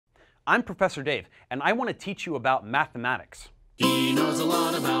I'm Professor Dave, and I want to teach you about mathematics. He knows a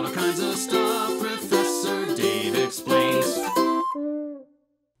lot about all kinds of stuff. Professor Dave explains.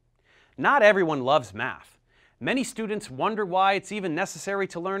 Not everyone loves math. Many students wonder why it's even necessary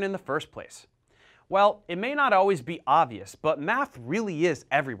to learn in the first place. Well, it may not always be obvious, but math really is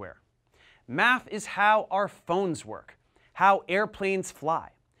everywhere. Math is how our phones work, how airplanes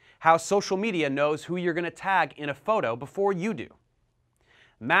fly, how social media knows who you're going to tag in a photo before you do.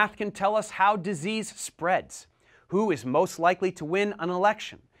 Math can tell us how disease spreads, who is most likely to win an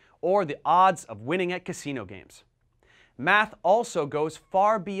election, or the odds of winning at casino games. Math also goes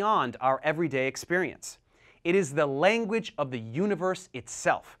far beyond our everyday experience. It is the language of the universe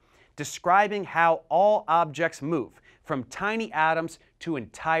itself, describing how all objects move, from tiny atoms to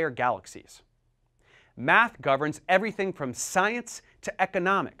entire galaxies. Math governs everything from science to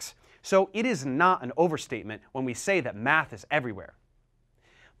economics, so it is not an overstatement when we say that math is everywhere.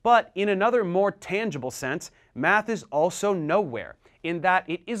 But in another more tangible sense, math is also nowhere, in that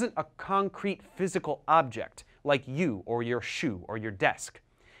it isn't a concrete physical object like you or your shoe or your desk.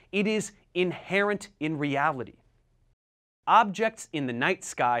 It is inherent in reality. Objects in the night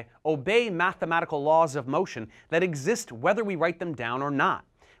sky obey mathematical laws of motion that exist whether we write them down or not,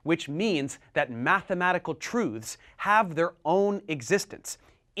 which means that mathematical truths have their own existence,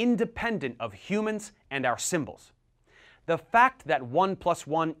 independent of humans and our symbols. The fact that 1 +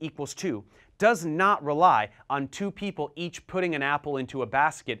 1 = 2 does not rely on two people each putting an apple into a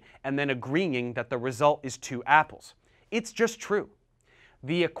basket and then agreeing that the result is 2 apples. It's just true.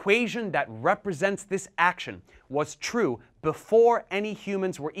 The equation that represents this action was true before any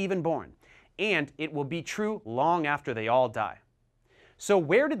humans were even born, and it will be true long after they all die. So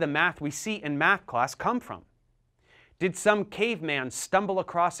where did the math we see in math class come from? Did some caveman stumble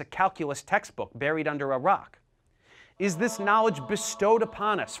across a calculus textbook buried under a rock? Is this knowledge bestowed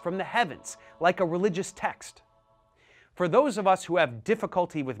upon us from the heavens, like a religious text? For those of us who have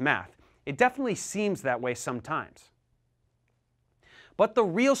difficulty with math, it definitely seems that way sometimes. But the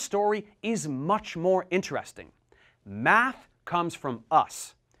real story is much more interesting. Math comes from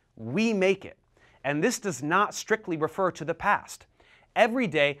us. We make it. And this does not strictly refer to the past. Every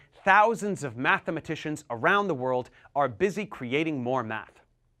day, thousands of mathematicians around the world are busy creating more math.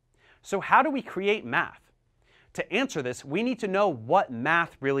 So how do we create math? To answer this, we need to know what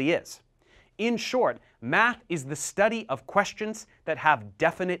math really is. In short, math is the study of questions that have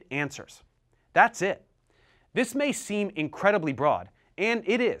definite answers. That's it. This may seem incredibly broad, and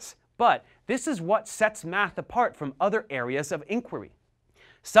it is, but this is what sets math apart from other areas of inquiry.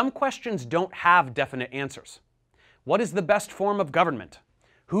 Some questions don't have definite answers. What is the best form of government?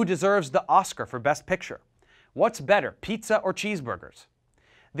 Who deserves the Oscar for Best Picture? What's better, pizza or cheeseburgers?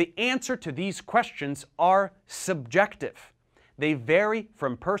 The answer to these questions are subjective. They vary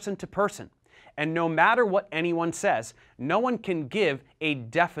from person to person, and no matter what anyone says, no one can give a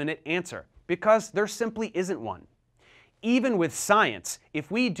definite answer because there simply isn't one. Even with science,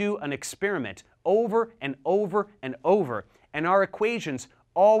 if we do an experiment over and over and over, and our equations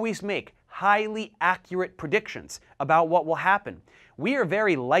always make highly accurate predictions about what will happen, we are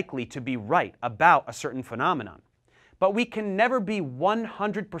very likely to be right about a certain phenomenon. But we can never be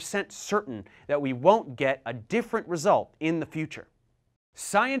 100% certain that we won't get a different result in the future.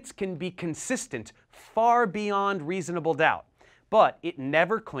 Science can be consistent far beyond reasonable doubt, but it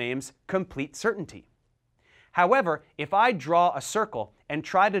never claims complete certainty. However, if I draw a circle and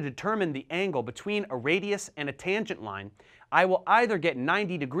try to determine the angle between a radius and a tangent line, I will either get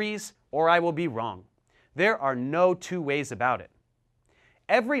 90 degrees or I will be wrong. There are no two ways about it.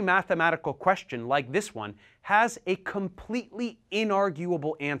 Every mathematical question like this one has a completely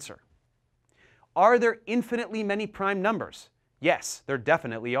inarguable answer. Are there infinitely many prime numbers? Yes, there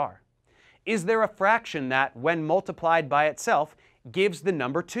definitely are. Is there a fraction that, when multiplied by itself, gives the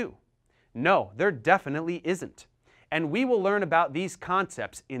number 2? No, there definitely isn't. And we will learn about these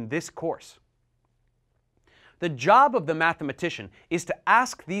concepts in this course. The job of the mathematician is to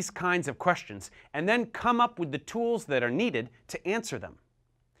ask these kinds of questions and then come up with the tools that are needed to answer them.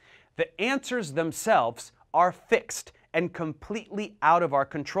 The answers themselves are fixed and completely out of our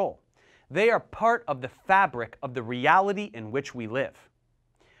control. They are part of the fabric of the reality in which we live.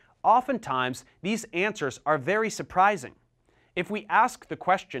 Oftentimes, these answers are very surprising. If we ask the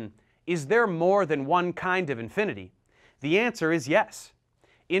question, is there more than one kind of infinity? The answer is yes.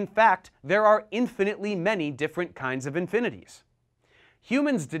 In fact, there are infinitely many different kinds of infinities.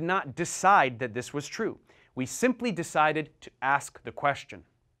 Humans did not decide that this was true. We simply decided to ask the question.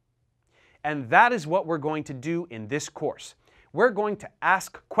 And that is what we're going to do in this course. We're going to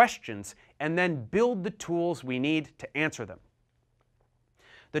ask questions and then build the tools we need to answer them.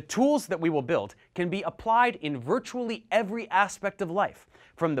 The tools that we will build can be applied in virtually every aspect of life,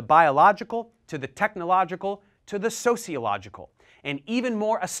 from the biological to the technological to the sociological. And even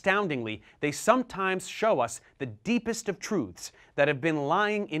more astoundingly, they sometimes show us the deepest of truths that have been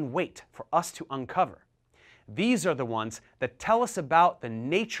lying in wait for us to uncover. These are the ones that tell us about the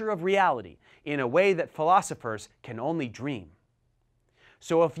nature of reality in a way that philosophers can only dream.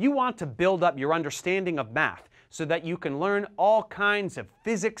 So if you want to build up your understanding of math so that you can learn all kinds of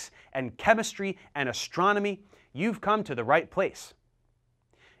physics and chemistry and astronomy, you've come to the right place.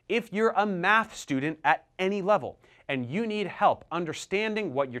 If you're a math student at any level and you need help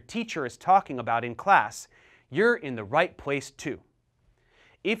understanding what your teacher is talking about in class, you're in the right place too.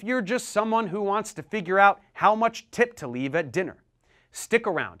 If you're just someone who wants to figure out how much tip to leave at dinner, stick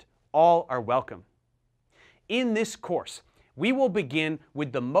around. All are welcome. In this course, we will begin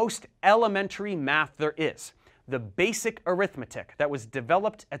with the most elementary math there is, the basic arithmetic that was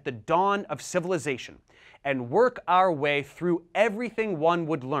developed at the dawn of civilization, and work our way through everything one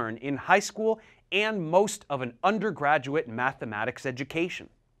would learn in high school and most of an undergraduate mathematics education.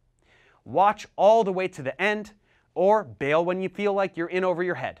 Watch all the way to the end, or bail when you feel like you're in over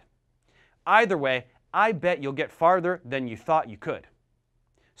your head. Either way, I bet you'll get farther than you thought you could.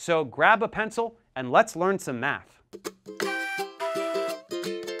 So grab a pencil and let's learn some math.